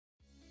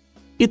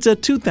It's a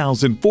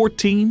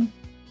 2014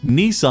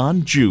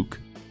 Nissan Juke.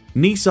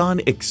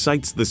 Nissan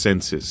excites the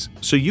senses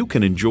so you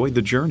can enjoy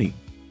the journey.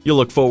 You'll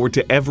look forward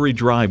to every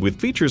drive with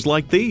features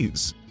like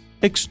these: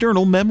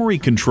 external memory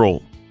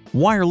control,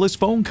 wireless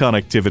phone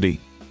connectivity,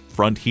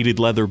 front heated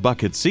leather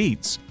bucket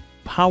seats,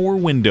 power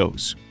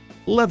windows,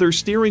 leather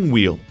steering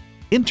wheel,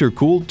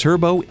 intercooled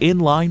turbo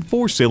inline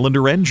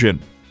 4-cylinder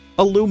engine,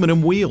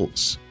 aluminum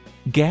wheels,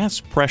 gas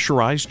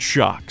pressurized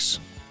shocks,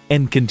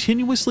 and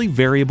continuously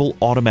variable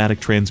automatic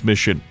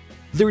transmission.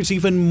 There's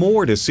even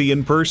more to see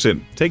in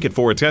person. Take it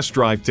for a test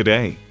drive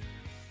today.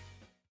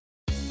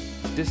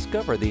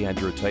 Discover the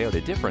Andrew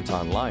Toyota difference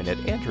online at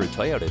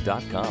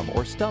andrewtoyota.com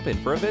or stop in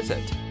for a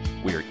visit.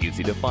 We're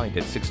easy to find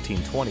at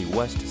 1620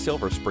 West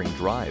Silver Spring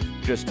Drive,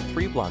 just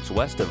 3 blocks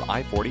west of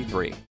I-43.